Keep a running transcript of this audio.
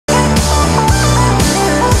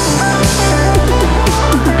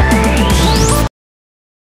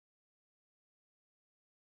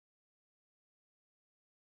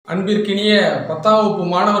அன்பிற்கினிய 10ஆம் வகுப்பு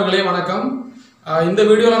மாணவர்களே வணக்கம். இந்த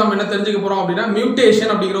வீடியோல நம்ம என்ன தெரிஞ்சுக்க போறோம் அப்படினா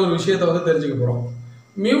மியூட்டேஷன் அப்படிங்கிற ஒரு விஷயத்தை வந்து தெரிஞ்சுக்க போறோம்.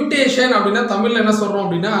 மியூட்டேஷன் அப்படினா தமிழ்ல என்ன சொல்றோம்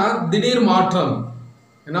அப்படினா திடீர் மாற்றம்.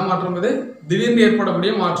 என்ன மாற்றம் இது? திடீர்னு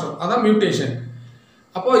ஏற்படக்கூடிய மாற்றம். அதான் மியூட்டேஷன்.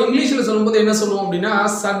 அப்போ இங்கிலீஷ்ல சொல்லும்போது என்ன சொல்லுவோம் அப்படினா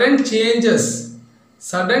sudden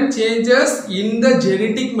changes in the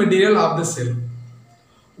genetic material of the cell.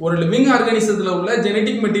 ஒரு லிவிங் ஆர்கானிசத்துல உள்ள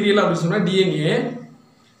ஜெனடிக் மெட்டீரியல் அப்படி சொன்னா டிஎன்ஏ.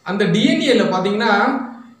 அந்த டிஎன்ஏல பாத்தீங்கன்னா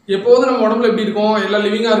எப்போதும் நம்ம உடம்புல எப்படி இருக்கும், எல்லா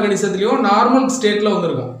லிவிங் ஆர்கானிசத்துலயும் நார்மல் ஸ்டேட்ல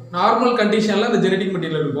வந்திருக்கும். நார்மல் கண்டிஷன்ல அந்த ஜெனடிக்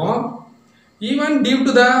மெட்டீரியல் இருக்கும். Even due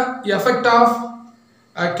to the effect of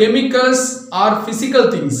chemicals R physical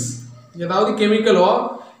things, ஏதாவது கெமிக்கலோ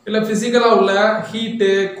இல்லை பிசிக்கலா உள்ள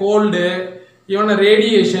ஹீட்டு, கோல்டு, ஈவன்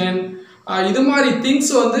ரேடியேஷன், இது மாதிரி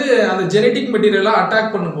திங்ஸ் வந்து அந்த ஜெனடிக் மெட்டீரியலை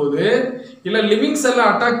அட்டாக் பண்ணும்போது, இல்லை லிவிங் செல்லை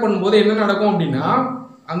அட்டாக் பண்ணும்போது என்ன நடக்கும் அப்படின்னா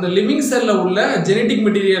அந்த லிவிங் செல்ல உள்ள ஜெனடிக்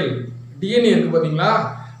மெட்டீரியல் டிஎன்ஏ இருக்கு பார்த்தீங்களா,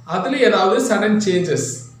 அதுல ஏதாவது சடன் சேஞ்சஸ்,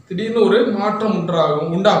 திடீர்னு ஒரு மாற்றம்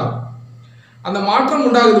உண்டாகும். அந்த மாற்றம்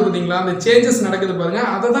உண்டாகுது பார்த்தீங்களா, அந்த சேஞ்சஸ் நடக்குது பாருங்க,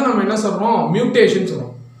 அதை தான் நம்ம என்ன சொல்றோம், மியூட்டேஷன்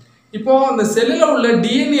சொல்றோம். இப்போ அந்த செல்லில் உள்ள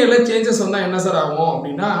டிஎன்ஏல சேஞ்சஸ் வந்தால் என்ன சார் ஆகும்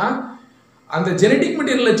அப்படின்னா, அந்த ஜெனடிக்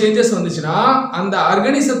மெட்டீரியல்ல சேஞ்சஸ் வந்துச்சுன்னா அந்த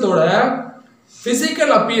ஆர்கானிசத்தோட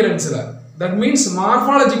பிசிக்கல் அப்பியரன்ஸ்ல, தட் மீன்ஸ்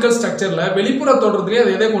மார்பாலஜிக்கல் ஸ்ட்ரக்சர்ல, வெளிப்புற தோற்றத்திலே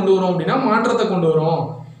அதை எதை கொண்டு வரும் அப்படின்னா மாற்றத்தை கொண்டு வரும்.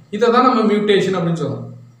 இதை தான் நம்ம மியூட்டேஷன் அப்படின்னு சொல்றோம்.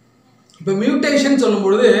 இப்போ மியூட்டேஷன்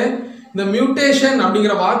சொல்லும்பொழுது இந்த மியூட்டேஷன்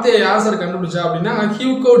அப்படிங்கிற வார்த்தையை யார் சார் கண்டுபிடிச்சா அப்படின்னா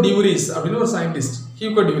ஹியூகோ டிவரிஸ் அப்படின்னு ஒரு சயின்டிஸ்ட்.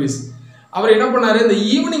 ஹியூகோ டிவரிஸ் அவர் என்ன பண்ணாரு, இந்த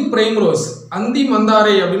ஈவினிங் பிரைம் ரோஸ், அந்தி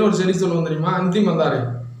மந்தாரை அப்படின்னு ஒரு செடி சொல்லுவோம் தெரியுமா, அந்தி மந்தாரை,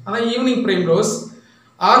 அதான் evening prime rose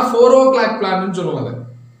R 4 o'clock பிளான்ட்னு சொல்லுவாங்க.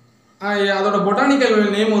 அதோட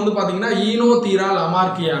பொட்டானிக்கல் நேம் வந்து பார்த்தீங்கன்னா ஈனோதீரா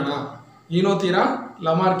லமார்க்கியானா. ஈனோதீரா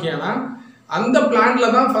லமார்க்கியானா அந்த பிளான்ட்ல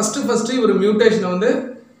தான் ஃபர்ஸ்ட் இவர் மியூட்டேஷனை வந்து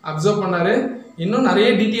அப்சர்வ் பண்ணாரு. இன்னும் நிறைய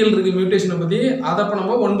டீட்டெயில் இருக்கு மியூட்டேஷனை பத்தி, அதை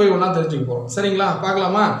நம்ம ஒன் பை ஒன்னா தெரிஞ்சுக்க போறோம். சரிங்களா,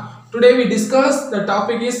 பார்க்கலாமா? Today we discuss the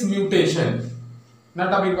topic is mutation. என்ன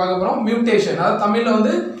டாபிக் பார்க்க போறோம்? மியூட்டேஷன். அதாவது தமிழ்ல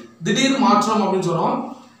வந்து திடீர் மாற்றம் அப்படின்னு சொல்றோம்.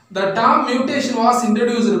 The term mutation was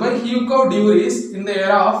introduced by Hugo de Vries in the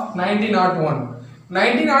year of 1901.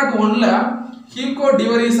 1901ல Hugo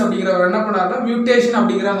டிவரிஸ் அப்படிங்கிறவர் என்ன பண்ணாருன்னா மியூட்டேஷன்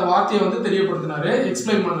அப்படிங்கிற அந்த வார்த்தையை வந்து தெரியப்படுத்தினாரு,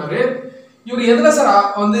 எக்ஸ்பிளைன் பண்ணாரு. இவர் எதுல சார்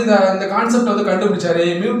வந்து இந்த கான்செப்ட் வந்து கண்டுபிடிச்சாரு,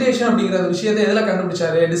 மியூட்டேஷன் அப்படிங்கிற விஷயத்தை எதுல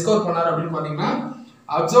கண்டுபிடிச்சாரு, டிஸ்கவர் பண்ணாரு அப்படின்னு பாத்தீங்கன்னா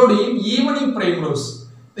observed in evening prime rose.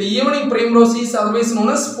 The evening primrose is otherwise known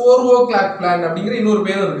as 4 o'clock plant அப்படிங்கிற இன்னொரு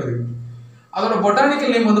பேர் இருக்குது. அதோட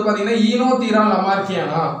பொட்டானிக்கல் நேம் வந்து பாத்தீங்கன்னா ஈனோதீரா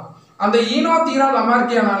லமார்க்கியானா. அந்த ஈனோதீரா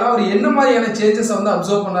லமார்க்கியானால அவர் என்ன மாதிரியான சேஞ்சஸ் வந்து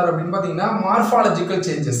அப்சர்வ் பண்ணாரு அப்படின்னு பாத்தீங்கன்னா மார்பாலஜிக்கல்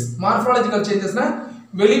சேஞ்சஸ். மார்பாலஜிக்கல் சேஞ்சஸ்னா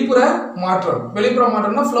வெளிப்புற மாற்றம். வெளிப்புற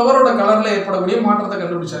மாற்றம்னா ஃப்ளவரோட கலர்ல ஏற்படக்கூடிய மாற்றத்தை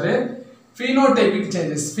கண்டுபிடிச்சாரு. Phenotypic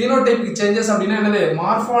changes. பினோடைபிக் சேஞ்சஸ் அப்படின்னா என்னது,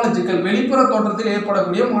 மார்பாலஜிக்கல், வெளிப்புற தோற்றத்தில்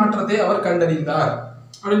ஏற்படக்கூடிய மாற்றத்தை அவர் கண்டறிந்தார்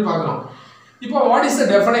அப்படின்னு பார்க்கிறோம். இப்போ வாட் இஸ் த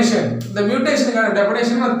டெஃபினேஷன்? இந்த மியூட்டேஷனுக்கான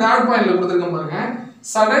டெஃபினேஷன் நான் தேர்ட் பாயிண்ட்ல கொடுத்திருக்கேன் பாருங்க.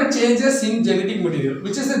 Sudden changes in genetic material,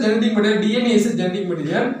 which is the genetic material, DNA is a genetic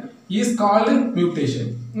material, is called mutation.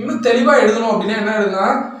 இன்னும் தெளிவா எழுதணும் அப்படின்னா என்ன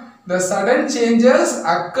எழுதலாம், the sudden changes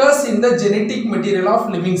occurs in the genetic material of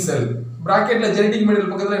living cell. பிராக்கெட்ல genetic material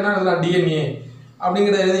பக்கத்துல என்ன எழுதலாம், DNA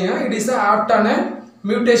அப்படிங்கறத எழுதினா it is a apt ஆன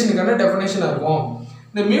மியூட்டேஷனுக்கான டெஃபினேஷனா இருக்கும்.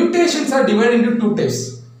 The mutations are divided into two types.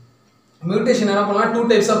 Mutation என்ன பண்ணலாம், two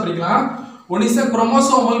types ஆ பிரிக்கலாம். One is a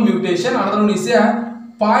chromosomal mutation, another one is a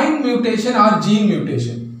point mutation or gene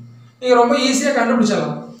mutation. நீங்க ரொம்ப ஈஸியா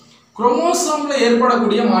கண்டுபிடிச்சலாம். குரோமோசோம்ல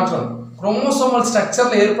ஏற்படக்கூடிய மாற்றம், குரோமோசோமல்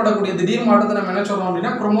ஸ்ட்ரக்சர்ல ஏற்படக்கூடிய திடீர் மாற்றத்தை நம்ம என்ன சொல்றோம்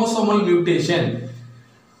அப்படின்னா குரோமோசோமல் மியூட்டேஷன்.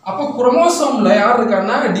 அப்போ குரோமோசோம்ல யார்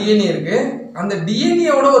இருக்கான்னா டிஎன்ஏ இருக்கு. அந்த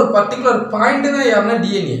டிஎன்ஏவோட ஒரு பர்டிகுலர் பாயிண்ட் தான் யாருன்னா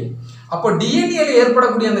டிஎன்ஏ. அப்போ டிஎன்ஏல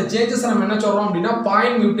ஏற்படக்கூடிய அந்த சேஞ்சஸ் நம்ம என்ன சொல்றோம் அப்படின்னா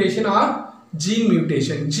point mutation R gene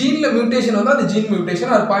mutation. ஜீன்ல mutation வந்து அது gene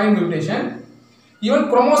mutation R point mutation. Even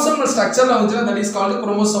chromosomal ஸ்ட்ரக்சர்ல வந்துச்சுன்னா that is called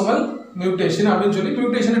chromosomal mutation அப்படின்னு சொல்லி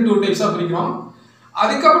மியூட்டேஷன் டூ டைப்ஸா பிரிக்கிறோம்.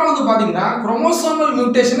 அதுக்கப்புறம் வந்து பாத்தீங்கன்னா குரோமோசோமல்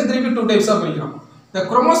மியூட்டேஷன் திருப்பி டூ டைப்ஸா பிரிக்கிறோம். The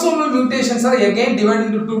chromosomal mutations are again divided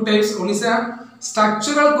into two types. One is a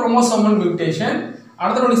structural chromosomal mutation,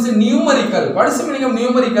 another one is a numerical. What is the meaning of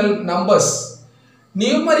numerical? Numbers.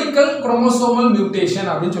 Numerical chromosomal mutation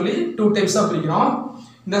அப்படின்னு சொல்லி two டைப்ஸா பிரிக்கிறோம்.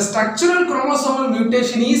 The structural chromosomal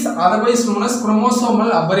mutation is otherwise known as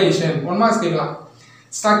chromosomal aberration. One marks கேட்கலாம்.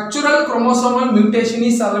 Structural chromosomal mutation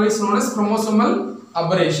is otherwise known as chromosomal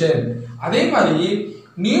aberration. அதே மாதிரி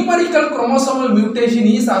numerical chromosomal mutation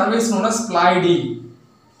is otherwise known as ploidy.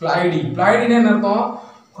 Ploidy என்ன அர்த்தம்,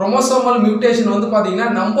 chromosomal mutation வந்து பாத்தீங்கன்னா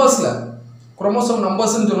நம்பர்ஸ்ல, chromosome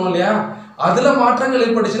நம்பர்ஸ்னு சொல்லுவோம் இல்லையா, அதுல மாற்றங்கள்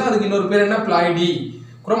ஏற்பட்டுச்சுன்னா அதுக்கு இன்னொரு பேர் என்ன, ploidy.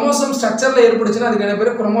 குரோமோசோம் ஸ்ட்ரக்சர்ல ஏற்பட்டுச்சுன்னா அதுக்கு என்ன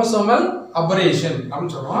பேர், chromosomal aberration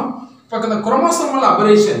அப்படின்னு சொல்றோம். இப்போ இந்த chromosomal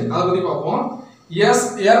aberration அதை பத்தி பார்ப்போம். Yes,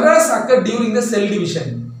 errors occur during the cell division.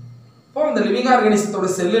 இப்போ அந்த லிவிங் ஆர்கானிசத்தோட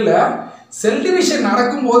செல்லுல செல் டிவிஷன்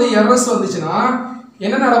நடக்கும்போது எரர்ஸ் வந்துச்சுன்னா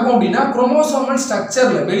என்ன நடக்கும் அப்படின்னா குரோமோசோமல்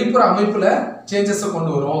ஸ்ட்ரக்சர்ல வெளிப்புற அமைப்புல சேஞ்சஸ்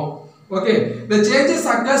கொண்டு வரும். Okay, the changes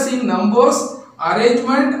occurs in numbers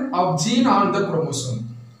arrangement of gene on the chromosome.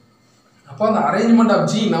 அப்போ அந்த அரேஞ்ச்மெண்ட் ஆஃப்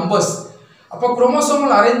ஜீன் நம்பர்ஸ், அப்போ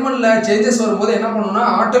குரோமோசோமல் அரேஞ்ச்மெண்ட்ல சேஞ்சஸ் வரும்போது என்ன பண்ணும்னா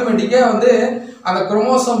ஆட்டோமேட்டிக்கா வந்து அந்த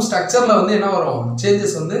குரோமோசோம் ஸ்ட்ரக்சர்ல வந்து என்ன வரும்,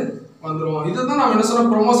 சேஞ்சஸ் வந்து வந்துரும். இதுதான் நாம என்ன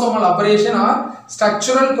சொல்றோம், chromosomal aberration R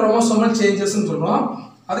structural chromosomal changes னு சொல்றோம்.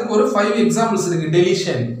 அதுக்கு ஒரு 5 எக்ஸாம்பிள்ஸ் இருக்கு.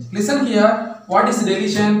 Deletion, listen here, what is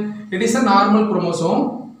deletion? It is a normal chromosome.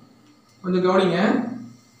 கொஞ்சம் கவனிங்க,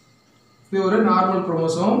 இது ஒரு நார்மல்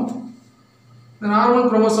குரோமோசோம். இந்த நார்மல்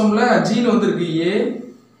குரோமோசோம்ல ஜீன் வந்து இருக்கு A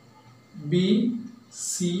B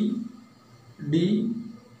C D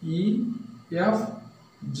E F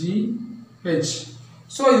G H.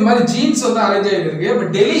 So இது மாதிரி ஜீன்ஸ் வந்து அரேஞ்ச் ஆயிருக்கு.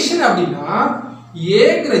 பட் டெலிஷன் அப்படினா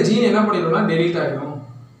ஏங்கற ஜீன் என்ன பண்ணிடும்னா டெலீட் ஆயிடும்.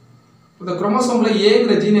 இந்த குரோமோசோம்ல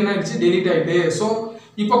ஏங்கற ஜீன் என்ன ஆயிடுச்சு, டெலீட் ஆயிடுது. சோ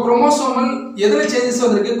இப்போ குரோமோசோமல் எதுல சேஞ்சஸ்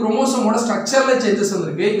வந்திருக்கு, குரோமோசோமோட ஸ்ட்ரக்சர்ல சேஞ்சஸ்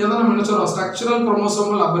வந்திருக்கு. இத நம்ம என்ன சொல்றோம், structural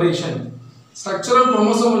chromosomal aberration, structural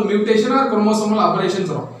chromosomal mutation R chromosomal aberration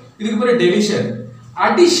சொல்றோம். இதுக்கு பேரு டெலிஷன்.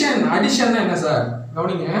 அடிஷன், அடிஷன்னா என்ன சார்,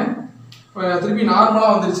 கவனிங்க, திருப்பி நார்மலா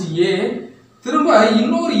வந்துருச்சு A, திரும்ப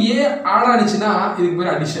இன்னொரு A ஆட் ஆனிச்சுனா இதுக்கு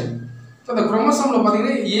பேர் அடிஷன். சோ அந்த குரோமோசோம்ல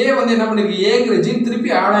பாத்தீங்கன்னா A வந்து என்ன பண்ணிருக்கு, Aங்கற ஜீன்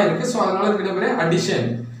திருப்பி ஆட் ஆயிருக்கு. சோ அதனால இதுக்கு பேர் அடிஷன்.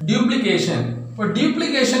 டியூப்ளிகேஷன், இப்போ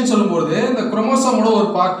டியூப்ளிகேஷன் சொல்லும்போது இந்த குரோமோசோமோட ஒரு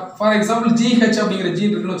பார்ட், ஃபார் எக்ஸாம்பிள் GH அப்படிங்கற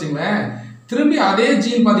ஜீன் இருக்குன்னு வெச்சுங்களேன், திரும்பி அதே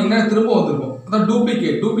ஜீன் பாத்தீங்கன்னா திரும்ப வந்திருக்கும். அதான்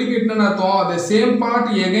டூப்ளிகேட். டூப்ளிகேட்னா அர்த்தம் the same part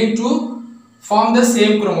again to form the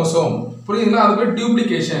same chromosome. புரியுதுங்களா? அது பேர்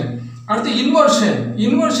டியூப்ளிகேஷன். அடுத்து இன்வர்ஷன்.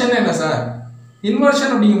 இன்வர்ஷன் என்ன சார்,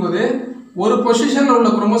 இன்வர்ஷன் அப்படிங்கும்போது ஒரு பொசிஷன்ல உள்ள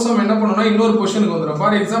குரோமோசோம் என்ன பண்ணும்னா இன்னொரு பொசிஷனுக்கு வந்துரும்.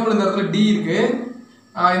 ஃபார் எக்ஸாம்பிள் இந்த இடத்துல D இருக்கு,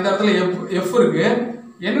 இந்த இடத்துல F இருக்கு.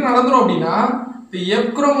 என்ன நடந்துரும் அப்படின்னா F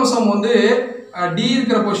குரோமோசோம் வந்து D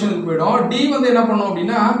இருக்கிற பொசிஷனுக்கு போய்டும். D வந்து என்ன பண்ணும்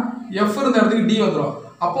அப்படின்னா F இருந்த இடத்துக்கு D வந்துரும்.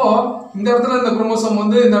 அப்போ இந்த இடத்துல இந்த குரோமோசோம்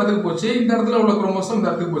வந்து இந்த இடத்துக்கு போச்சு, இந்த இடத்துல உள்ள குரோமோசோம் இந்த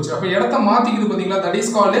இடத்துக்கு போச்சு. அப்ப இடத்தை மாத்திக்குது பாத்தீங்களா, that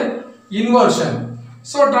is called inversion.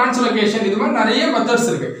 So translocation, இது மாதிரி நிறைய மெத்தட்ஸ்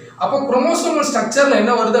இருக்கு. அப்போ குரோமோசோமல் ஸ்ட்ரக்சர்ல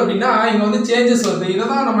என்ன வருது அப்படின்னா இங்க வந்து சேஞ்சஸ் வருது.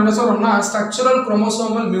 இததான் நம்ம என்ன சொல்றோம்னா structural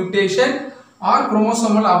chromosomal mutation R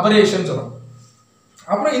chromosomal aberration சொல்றோம்.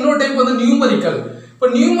 அப்புறம் இன்னொரு டைப் வந்து நியூமரிக்கல். இப்போ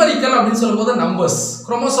நியூமரிக்கல் அப்படின்னு சொல்லும்போது நம்பர்ஸ்,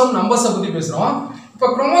 குரோமோசோம் நம்பர்ஸ் பத்தி பேசுறோம். இப்போ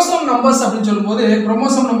குரோமோசோம் நம்பர்ஸ் அப்படின்னு சொல்லும்போது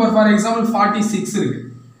குரோமோசோம் நம்பர் ஃபார் எக்ஸாம்பிள் 46 இருக்கு.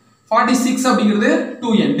 46 அப்படிங்கிறது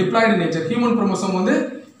 2n diploid nature. Human chromosome வந்து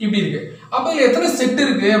இப்படி இருக்கு. அப்ப இதுல எத்தனை செட்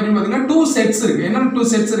இருக்கு அப்படின்னு பாத்தீங்கன்னா 2 செட்ஸ் இருக்கு. என்ன 2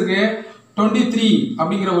 செட்ஸ் இருக்கு, 23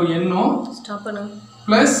 அப்படிங்கிற ஒரு எண்ணும்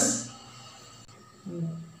பிளஸ்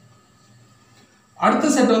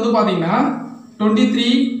அடுத்த செட் வந்து பாத்தீங்கன்னா 23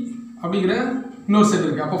 அப்படிங்கிற இன்னொரு செட்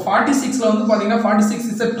இருக்கு. அப்ப 46ல வந்து பாத்தீங்கன்னா 46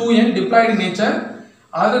 is a 2n diploid nature.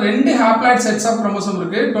 அதுல ரெண்டு ஹாப்ளாய்ட் செட்ஸ் ஆஃப் குரோமோசோம்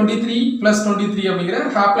இருக்கு. 23 + 23 அப்படிங்கிற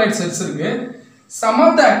ஹாப்ளாய்ட் செட்ஸ் இருக்கு. சம்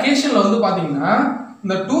ஆஃப் தி அகேஷன்ல வந்து பாத்தீங்கன்னா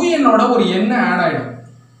இந்த 2n ஓட ஒரு எண் ஆட் ஆயிடும்.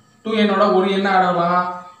 2n ஓட ஒரு எண் ஆட் ஆகலாம்.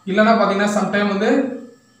 இல்லனா பாத்தீங்கன்னா சம் டைம் வந்து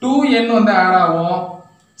 2n வந்து ஆட் ஆகும்,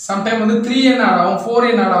 சம் டைம் வந்து 3n ஆட் ஆகும்,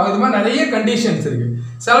 4n ஆட் ஆகும். இது மாதிரி நிறைய கண்டிஷன்ஸ் இருக்கு.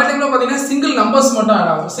 சில டைம்ல பாத்தீங்கன்னா சிங்கிள் நம்பர்ஸ் மட்டும்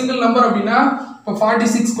ஆட் ஆகும். சிங்கிள் நம்பர் அப்படின்னா இப்போ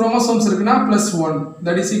 46 குரோமோசோம்ஸ் இருக்குன்னா +1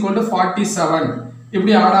 that is equal to 47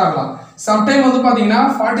 இப்படி ஆட் ஆகலாம். சம் டைம் வந்து பாத்தீங்கன்னா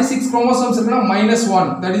 46 குரோமோசோம்ஸ் இருக்குன்னா -1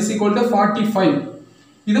 that is equal to 45.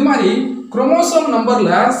 இது மாதிரி குரோமோசோம் நம்பர்ல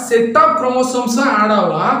செட் ஆஃப் குரோமோசோம்ஸ் ஆட்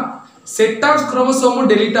ஆகலாம், செட் ஆஃப் குரோமோசோமும்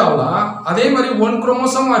டெலீட் ஆகலாம். அதே மாதிரி 1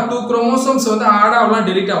 குரோமோசோம் ஆர் 2 குரோமோசோம்ஸ் வந்து ஆட் ஆகலாம்,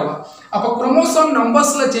 டெலீட் ஆகலாம். அப்ப குரோமோசோம்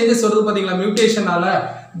நம்பர்ஸ்ல சேஞ்சஸ் வருது பாத்தீங்களா மியூட்டேஷனால,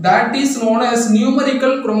 that is known as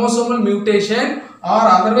numerical chromosomal mutation or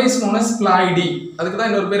otherwise known as ploidy. அதுக்கு தான்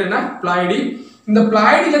இன்னொரு பேர் என்ன, ploidy. இந்த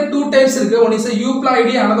ploidyல 2 டைப்ஸ் இருக்கு. one is a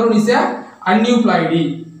euploidy, another one is a aneuploidy.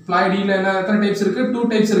 ploidyல என்ன எத்தனை டைப்ஸ் இருக்கு, 2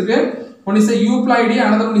 டைப்ஸ் இருக்கு. one is a euploidy,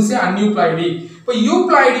 another one is a aneuploidy. இப்போ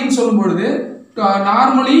euploidy ன்னு சொல்லும்போது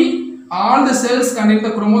normally all the cells containing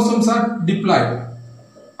the chromosomes are diploid.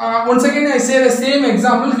 Once again I say the same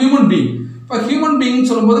example, human being. இப்போ human being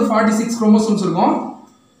சொல்லும்போது 46 chromosomes இருக்கும்.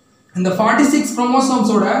 இந்த 46 chromosomes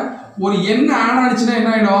ஓட ஒரு எண் ஆட் ஆனிச்சுனா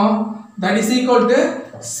என்ன ஆயிடும், that is equal to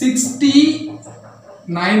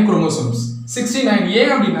 69 chromosomes. 69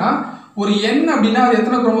 ஏன் அப்படினா ஒரு எண் அப்படினா அது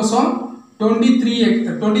எத்தனை குரோமோசோம்,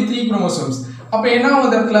 23 chromosomes. அப்ப என்ன ஆகும்,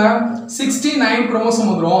 இந்த இடத்துல 69 குரோமோசோம்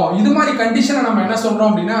வந்துரும். இது மாதிரி கண்டிஷனை நம்ம என்ன சொல்றோம்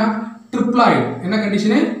அப்படினா triploid. என்ன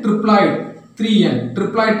condition, triploid 3n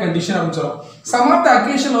triploid condition அப்படின்னு சொல்றோம். சம் ஆஃப் தி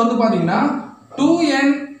அகேஷன்ல வந்து பாத்தீங்கன்னா 2n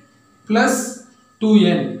plus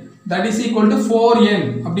 2n that is equal to 4n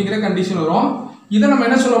அப்படிங்கிற கண்டிஷன் வரும். இத நம்ம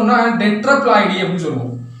என்ன சொல்றோம்னா டெட்ராப்ளாய்டி அப்படின்னு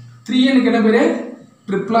சொல்லுவோம். 3n க்கு என்ன பேரு,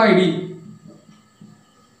 ட்ரிப்ளாய்டி.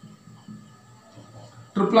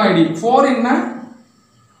 ட்ரிப்ளாய்டி 4 என்ன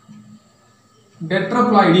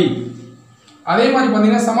டெட்ராப்ளாய்டி அதே மாதிரி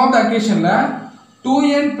பாத்தீங்கன்னா some of the அக்கேஷன்ல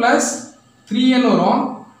 2n plus 3n வரும்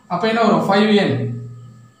அப்ப என்ன வரும் 5n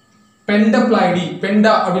பென்டாப்ளாய்டி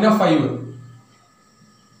பெண்டா அப்படினா 5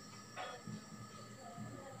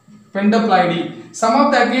 பென்டாப்ளாய்டி sum of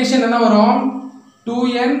the occasion என்ன வரும்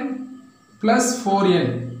 2n plus 4n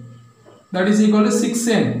that is equal to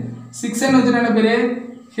 6n 6n வந்து என்ன பேரு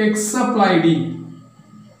ஹெக்ஸாப்ளாய்டி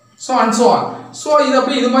so and so on so இது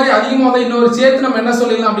அப்படி இது மாதிரி அதிகமா வந்தா இன்னொரு சேர்த்து நம்ம என்ன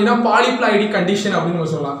சொல்லலாம் அப்படினா பாலிப்ளாய்டி கண்டிஷன்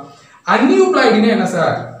அப்படினு சொல்லலாம் அன்யூப்ளாய்டினா என்ன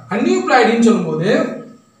சார் அன்யூப்ளாய்டின்னு சொல்லும்போது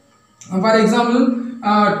ஃபார் எக்ஸாம்பிள்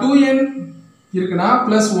 2n இருக்குனா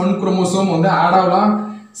plus 1 குரோமோசோம் வந்து ஆட் ஆகலாம்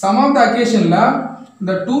sum of the occasionல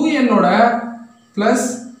இந்த 2n ஓட plus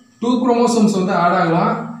 2 chromosomes வந்து ஆட்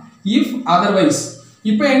ஆகலாம் if otherwise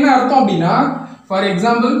இப்போ என்ன அர்த்தம் அப்படினா for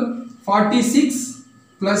example 46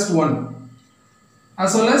 plus 1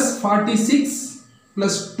 as well as 46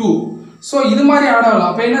 plus 2 so இது மாதிரி ஆட் ஆகலாம்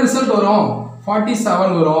அப்ப என்ன ரிசல்ட் வரும்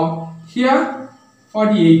 47 வரும் here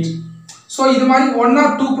 48 so இது மாதிரி 1 or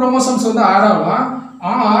 2 chromosomes வந்து ஆட் ஆகலாம்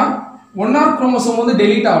or 1 or chromosome வந்து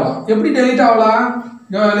delete ஆகலாம் எப்படி delete ஆகலாம்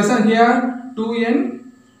listen here 2n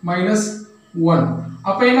minus 1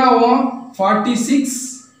 அப்ப என்ன ஆகும் 46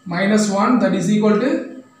 minus 1 that is equal to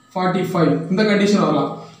 45 இந்த கண்டிஷன்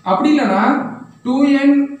வரலாம் அப்படி இல்லனா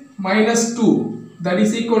 2n minus 2 that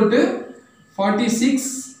is equal to 46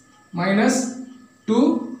 minus 2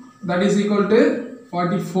 that is equal to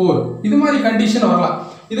 44 இது மாதிரி கண்டிஷன் வரலாம்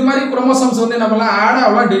இது மாதிரி குரோமோசோம்ஸ் வந்து நம்ம ஆட்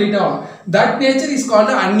ஆகலாம் delete ஆகலாம் that nature is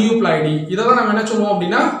called aneuploidy இத தான் நாம என்ன சொல்லுவோம்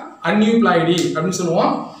அப்படினா aneuploidy அப்படி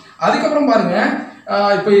சொல்லுவோம் அதுக்கு அப்புறம் பாருங்க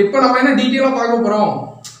இப்போ நம்ம என்ன டீடைலா பார்க்க போறோம்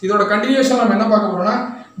இதோட கண்டினியூஷன் நம்ம என்ன பார்க்க போறோம்னா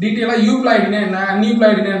டீடைலா யூப்ளாய்டினா என்ன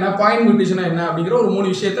அன்யூப்ளாய்டினா என்ன பாயிண்ட் மியூட்டேஷன் என்ன அப்படிங்கற ஒரு மூணு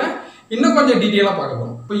விஷயத்தை இன்னும் கொஞ்சம் டீடைலா பார்க்க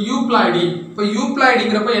போறோம் இப்போ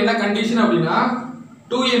யூப்ளாய்டிங்கறப்ப என்ன கண்டிஷன் அப்படினா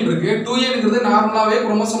 2n இருக்கு 2nங்கிறது நார்மலாவே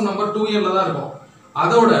குரோமோசோம் நம்பர் 2n ல தான் இருக்கும்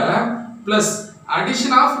அதோட plus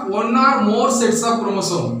addition of one or more sets of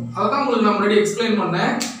chromosome அதான் உங்களுக்கு நான் முன்னாடி எக்ஸ்பிளைன்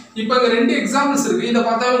பண்ணேன் இப்போ இங்க ரெண்டு எக்ஸாம்பிள்ஸ் இருக்கு இத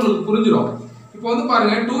பார்த்தா உங்களுக்கு புரிஞ்சிரும் இப்போ வந்து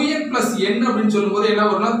பாருங்க 2n plus n அப்படினு சொல்லும்போது என்ன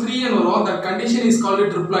வரும்னா 3n வரும் that condition is called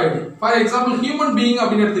triploid for example human being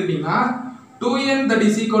அப்படினு எடுத்துக்கிட்டீங்கன்னா 2n that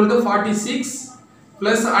is equal to 46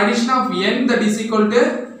 plus addition of n that is equal to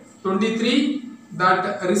 23 that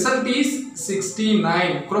result is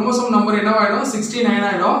 69 chromosome number என்னவாயிடும் 69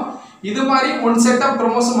 ஆயிடும் இது மாதிரி one set of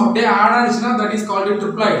chromosome அப்படியே add ஆச்சுனா that is called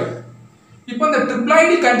triploid இப்போ இந்த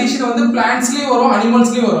triploid condition வந்து பிளான்ட்ஸ்லயே வரும்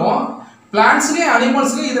அனிமல்ஸ்லயே வரும் பிளான்ட்ஸ்லயே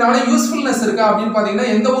அனிமல்ஸ்லயே இதனால யூஸ்ஃபுல்னஸ் இருக்கா அப்படினு பாத்தீங்கன்னா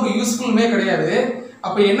எந்த ஒரு யூஸ்ஃபுல்மே கிடையாது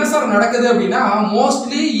அப்ப என்ன சார் நடக்குது அப்படினா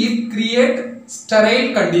mostly it create sterile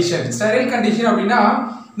condition அப்படினா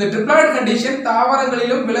இந்த ட்ரிப்ளாய்டு கண்டிஷன்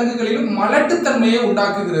தாவரங்களிலும் விலங்குகளிலும் மலட்டுத்தன்மையை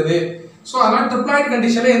உண்டாக்குகிறது சோ அதனால ட்ரிப்ளாய்டு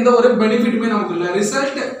கண்டிஷன்ல எந்த ஒரு பெனிஃபிட்டுமே நமக்கு இல்ல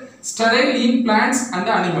result sterile in plants and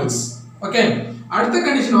animals okay அடுத்த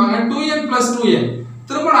கண்டிஷன் வாங்க 2n plus 2n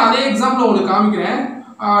திரும்ப நான் அதே எக்ஸாம்பிள் உங்களுக்கு காமிக்கிறேன்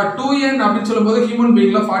 2n அப்படி சொல்லும்போது human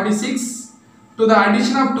பீயிங்ல 46 to the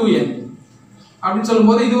addition of 2n அப்படி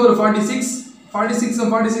சொல்லும்போது இது ஒரு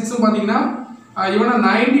 46 பாத்தீங்கன்னா இவனா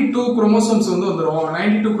 92 குரோமோசோம்ஸ் வந்து வந்துரும்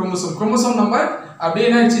 92 குரோமோசோம் நம்பர் அப்படியே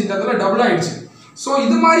என்ன ஆயிடுச்சு இந்த இடத்துல டபுள் ஆயிடுச்சு சோ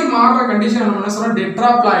இது மாதிரி மாறுற கண்டிஷன் நம்ம என்ன சொல்றோம்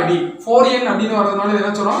டெட்ராப்ளாய்டி 4n அப்படினு வரதுனால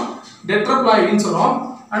என்ன சொல்றோம் டெட்ராப்ளாய்டின்னு சொல்றோம்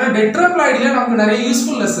ஆனா டெட்ராப்ளாய்டில நமக்கு நிறைய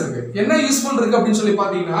யூஸ்ஃபுல்னஸ் இருக்கு என்ன யூஸ்ஃபுல் இருக்கு அப்படினு சொல்லி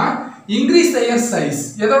பாத்தீங்கன்னா இன்கிரீஸ் தேர் சைஸ்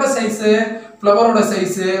எதோட சைஸ் ஃப்ளவரோட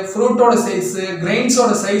சைஸ் ஃப்ரூட்டோட சைஸ்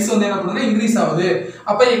கிரெயின்ஸோட சைஸ் வந்து என்ன பண்ணுதுன்னா இன்கிரீஸ் ஆகுது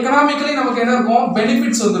அப்ப எகனாமிக்கலி நமக்கு என்ன இருக்கும்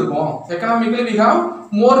பெனிஃபிட்ஸ் வந்திருக்கும் எகனாமிக்கலி we have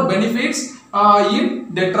more benefits in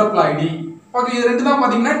tetraploidy okay இது ரெண்டு தான்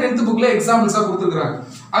பாத்தீங்கன்னா 10th புக்ல எக்ஸாம்பிள்ஸா கொடுத்திருக்காங்க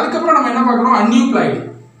அதுக்கு அப்புறம் நம்ம என்ன பார்க்கறோம் அன்யூப்ளாய்டி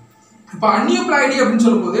இப்போ அன்யூப்ளாய்டி அப்படினு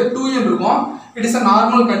சொல்லும்போது 2n இருக்கும் it is a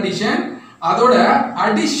normal condition அதோட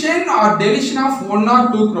addition or deletion of one or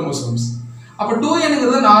two chromosomes அப்ப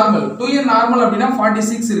 2nங்கிறது நார்மல் 2n நார்மல் அப்படினா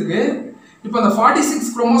 46 இருக்கு இப்போ அந்த 46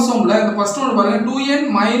 குரோமோசோம்ல இந்த ஃபர்ஸ்ட் ஒன் பாருங்க 2n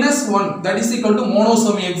minus 1 that is equal to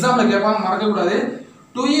monosomy எக்ஸாம்ல கேட்பாங்க மறக்க கூடாது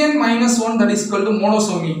 2n minus 1 that is equal to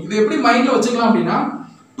monosomy இது எப்படி மைண்ட்ல வச்சுக்கலாம் அப்படினா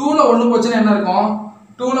 2 ல 1 போச்சுனா என்ன இருக்கும்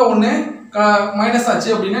 2 ல 1 மைனஸ் ஆச்சு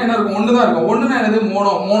அப்படினா என்ன இருக்கும் 1 தான் இருக்கும் 1 னா என்னது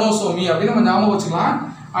மோனோசோமி அப்படி நம்ம ஞாபகம் வச்சுக்கலாம்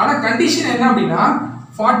ஆனா கண்டிஷன் என்ன அப்படினா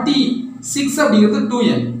 46 அப்படிங்கிறது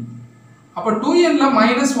 2n அப்ப 2n ல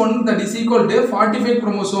 -1 that is equal to 45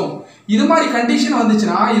 chromosome இது மாதிரி கண்டிஷன்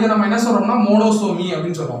வந்துச்சுனா இத நம்ம என்ன சொல்றோம்னா மோனோசோமி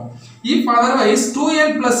அப்படினு சொல்றோம் if otherwise 2n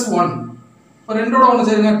plus 1 இப்ப ரெண்டோட ஒன்னு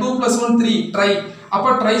சேருங்க 2 plus 1 3 ட்ரை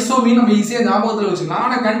அப்ப ட்ரைசோமி நம்ம ஈஸியா ஞாபகத்துல வச்சுக்கலாம்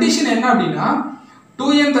ஆனா கண்டிஷன் என்ன அப்படினா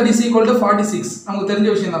 2n that is equal to 46 நமக்கு தெரிஞ்ச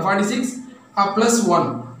விஷயம் தான் 46 plus 1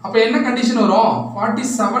 அப்ப என்ன கண்டிஷன் வரும்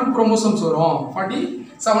 47 குரோமோசோம்ஸ் வரும்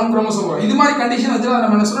 47 7 குரோமோசோம் வரும். இது மாதிரி கண்டிஷன் வச்சு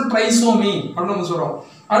நம்ம என்ன சொல்றோம் ட்ரைசோமி அப்படின்னு நம்ம சொல்றோம்.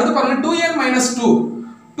 அடுத்து பாருங்க 2n - 2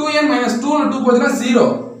 2n - 2 2 போச்சுன்னா 0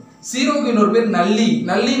 0க்கு இன்னொரு பேர் நல்லி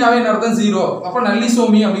நல்லினாவே என்ன அர்த்தம் 0 அப்ப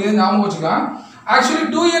நல்லிசோமி அப்படிங்கறது ஞாபகம் வச்சுக்கலாம். ஆக்சுவலி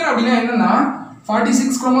 2n அப்படினா என்னன்னா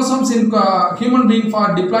 46 chromosomes in human being for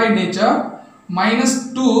diploid nature minus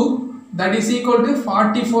 2 that is equal to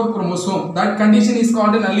 44 chromosome. That condition is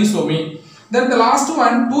called nullisomy. Then the last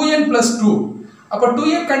one 2n + 2 அப்ப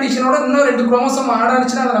 2n கண்டிஷனோட இன்னும் ரெண்டு குரோமோசோம் ஆட்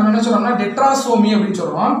ஆச்சுனா அத நம்ம என்ன சொல்றோம்னா டெட்ராசோமி அப்படி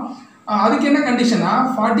சொல்றோம். அதுக்கு என்ன கண்டிஷனா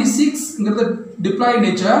 46ங்கிறது diploid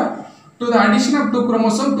nature to the addition of 2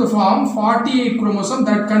 chromosome to form 48 chromosome.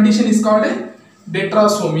 That condition is called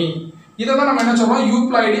tetrasomy. இத தான் நம்ம என்ன சொல்றோம்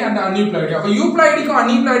euploidy and aneuploidy. அப்ப euploidyக்கும்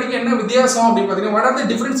aneuploidyக்கும் என்ன வித்தியாசம் அப்படி பாத்தீங்கன்னா what are the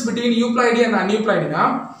difference between euploidy and aneuploidy னா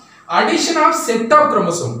addition of set of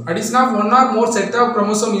chromosome, addition of one or more set of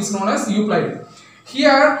chromosome is known as euploidy.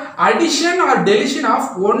 Here addition or deletion of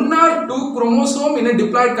one or two chromosome in a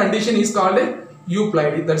diploid condition is called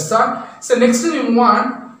euploidy. That's all. So next we move on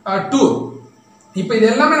to இப்போ இது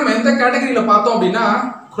எல்லாமே நம்ம எந்த கேட்டகரியில பார்த்தோம் அப்படினா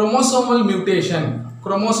chromosomal mutation,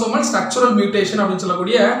 chromosomal structural mutation அப்படினு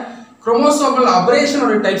சொல்லக்கூடிய chromosomal aberration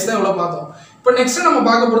ஓட டைப்ஸ் தான் இவ்வளவு பார்த்தோம். இப்போ நெக்ஸ்ட் நம்ம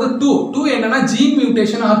பார்க்க போறது 2 என்னன்னா gene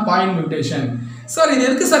mutation or point mutation. Sir இது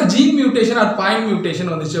எதுக்கு sir gene mutation or point mutation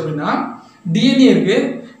வந்துச்சு அப்படினா DNA இருக்கு.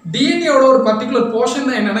 DNA ஓட ஒரு particular portion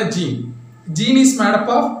தான் என்னன்னா gene. Gene is made up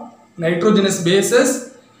of nitrogenous bases,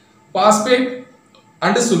 phosphate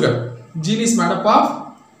and sugar. Gene is made up of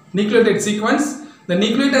nucleotide sequence. The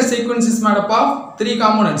nucleotide sequence is made up of 3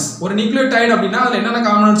 components. ஒரு nucleotide அப்படினா அதுல என்னென்ன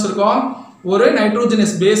components இருக்கும்? ஒரு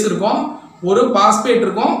nitrogenous base இருக்கும், ஒரு phosphate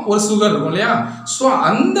இருக்கும், ஒரு sugar இருக்கும் இல்லையா? சோ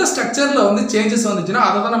அந்த ஸ்ட்ரக்சர்ல வந்து changes வந்துச்சுனா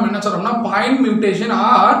அத தான் நம்ம என்ன சொல்றோம்னா point mutation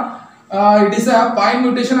or it is a point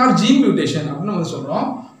mutation or gene mutation அப்படினு நம்ம சொல்றோம்.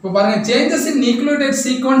 இப்போ பாருங்க changes in nucleotide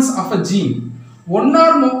sequence of a gene.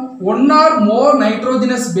 One or more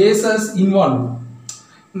nitrogenous bases involved.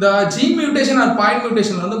 இந்த gene mutation or point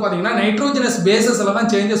mutation வந்து பாத்தீங்கன்னா nitrogenous basesல தான்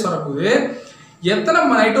changes வரப்போகுது. எத்தனை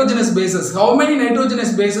nitrogenous bases, how many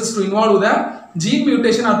nitrogenous bases to involve the gene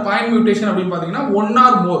mutation or point mutation அப்படினு பாத்தீங்கன்னா one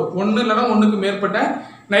or more, ஒன்னு இல்லனா ஒண்ணுக்கு மேற்பட்ட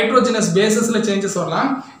nitrogenous basesல changes வரலாம்.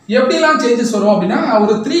 எப்படிலாம் changes வரும் அப்படினா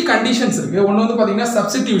ஒரு 3 conditions இருக்கு. ஒன்னு வந்து பாத்தீங்கன்னா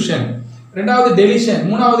substitution, இரண்டாவது deletion,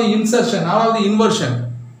 மூணாவது insertion, நாலாவது inversion.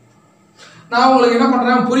 நான் உங்களுக்கு என்ன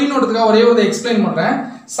பண்றேன் புரியணும்ன்றதுக்காக ஒரே ஒரு எக்ஸ்பிளைன் பண்றேன்.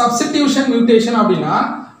 substitution mutation அப்படினா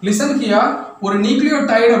listen here, ஒரு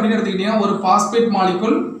நியூக்ளியோடைடு அப்படினு எடுத்துக்கிட்டீங்கன்னா ஒரு பாஸ்பேட்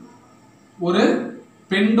மாலிக்யூல், ஒரு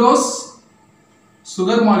பெண்டோஸ்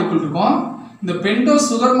சுகர் மாலிக்யூல் இருக்கும். இந்த பெண்டோஸ்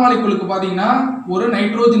சுகர் மாலிக்யூலுக்கு பாத்தீங்கன்னா ஒரு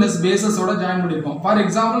நைட்ரோஜனஸ் பேசஸோட ஜாயின் பண்ணிருக்கோம். ஃபார்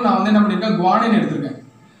எக்ஸாம்பிள் நான் வந்து என்ன பண்ணிருக்கேன் குவானின் எடுத்துர்க்கேன்.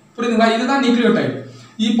 புரியுதுங்களா? இதுதான் நியூக்ளியோடைடு.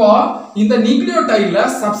 இப்போ இந்த நியூக்ளியோடைட்ல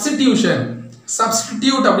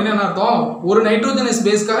சப்ஸ்டிடியூட் அப்படினா என்ன அர்த்தம்? ஒரு நைட்ரோஜனஸ்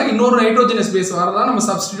பேஸ்க்காக இன்னொரு நைட்ரோஜனஸ் பேஸ் வரதா நம்ம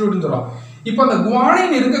சப்ஸ்டிடியூட்னு சொல்றோம். இப்போ அந்த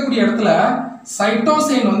குவானின் இருக்கக்கூடிய இடத்துல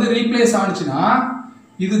சைட்டோசின் வந்து ரீப்ளேஸ் ஆனிச்சுனா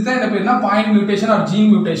இதுதான் என்ன பேருனா point mutation or gene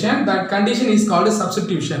mutation. That condition is called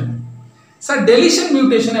substitution. Sir deletion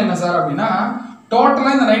mutation என்ன சார் அப்படினா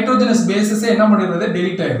டோட்டலா இந்த நைட்ரோஜனஸ் பேசஸ் என்ன பண்ணிடுறது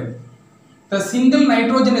delete ஆயிடுது. The single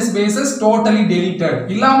nitrogenous bases totally deleted,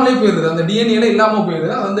 இல்லாமலே போயிடுது, அந்த DNA ல இல்லாம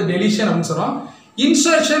போயிடுது. அது வந்து deletion அப்படினு சொல்றோம்.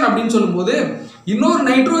 insertion அப்படினு சொல்லும்போது இன்னொரு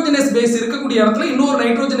நைட்ரோஜனஸ் பேஸ் இருக்கக்கூடிய இடத்துல இன்னொரு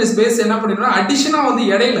நைட்ரோஜனஸ் பேஸ் என்ன பண்ணிடுறோம் அடிஷனா வந்து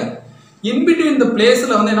இடையில in between the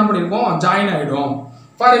placeல வந்து என்ன பண்ணிருக்கோம் ஜாயின் ஆயிடும்.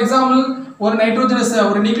 ஃபார் எக்ஸாம்பிள் ஒரு நைட்ரோஜனஸ்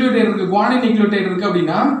ஒரு நியூக்ளியோடைடு இருக்கு, குவானின் நியூக்ளியோடைடு இருக்கு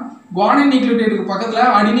அப்படினா குவானின் நியூக்ளியோடைடுக்கு பக்கத்துல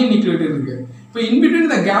அடினின் நியூக்ளியோடைடு இருக்கு. இப்போ in between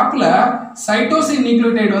the gapல cytosine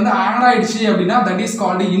nucleotide வந்து ஆட் ஆயிடுச்சு அப்படினா that is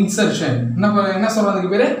called insertion. என்ன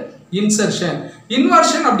சொல்றதுக்கு பேரு insertion.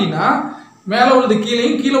 inversion அப்படினா மேல உள்ளது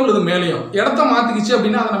கீழேயும் கீழ உள்ளது மேலேயும் இடத்தை மாத்திக்கிச்சு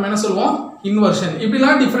அப்படினா அத நம்ம என்ன சொல்லுவோம் inversion.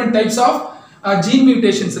 இப்படிலாம் different types of gene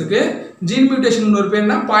mutations இருக்கு. gene mutation ஒரு பேர்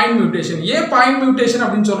என்ன point mutation. ஏன் point mutation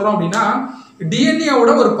அப்படினு சொல்றோம் அப்படினா DNA ஓட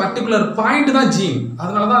ஒரு பர்టిక్యులர் பாயிண்ட் தான் ஜீன்,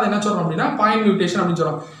 அதனால தான் அதை என்ன சொல்றோம் அப்படினா பாயிண்ட் மியூட்டேஷன் அப்படினு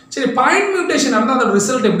சொல்றோம். சரி பாயிண்ட் மியூட்டேஷன் நடந்தா அதோட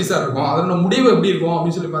ரிசல்ட் எப்படி சார் இருக்கும், அதோட முடிவு எப்படி இருக்கும்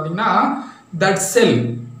அப்படி சொல்லி பாத்தீங்கன்னா தட் செல்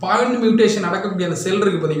பாயிண்ட் மியூட்டேஷன் நடக்கக்கூடிய அந்த செல்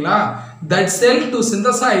இருக்கு பாத்தீங்களா, that sell to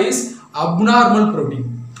synthesise abnormal protein.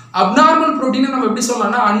 Abnormal புரோட்டீனை நம்ம எப்படி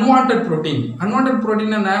சொல்லலாம்னா அன்வான்டட் புரோட்டீன். அன்வான்டட்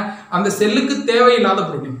புரோட்டீன் என்ன, அந்த செல்லுக்கு தேவையில்லாத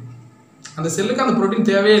புரோட்டீன், அந்த செல்லுக்கு அந்த புரோட்டீன்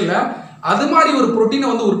தேவையே இல்லை, அது மாதிரி ஒரு புரோட்டீனை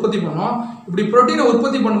வந்து உற்பத்தி பண்ணோம். இப்படி புரோட்டீனை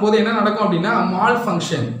உற்பத்தி பண்ணும்போது என்ன நடக்கும் அப்படின்னா மால்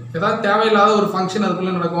ஃபங்க்ஷன், ஏதாவது தேவையில்லாத ஒரு ஃபங்க்ஷன்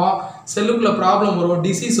அதுக்குள்ள நடக்கும், செல்லுக்குள்ள ப்ராப்ளம் வரும்,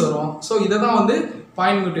 டிசீஸ் வரும். ஸோ இதை தான் வந்து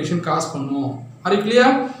பாயிண்ட் மியூட்டேஷன் காஸ் பண்ணும். அது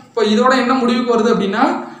கிளியர்? இப்போ இதோட என்ன முடிவுக்கு வருது அப்படின்னா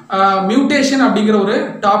மியூட்டேஷன் அப்படிங்கிற ஒரு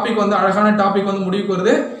டாபிக் வந்து அழகான டாபிக் வந்து முடிவுக்கு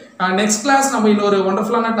வருது. நெக்ஸ்ட் கிளாஸ் நம்ம இன்னொரு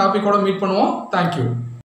ஒண்டர்ஃபுல்லான டாபிக்கோட மீட் பண்ணுவோம். தேங்க்யூ.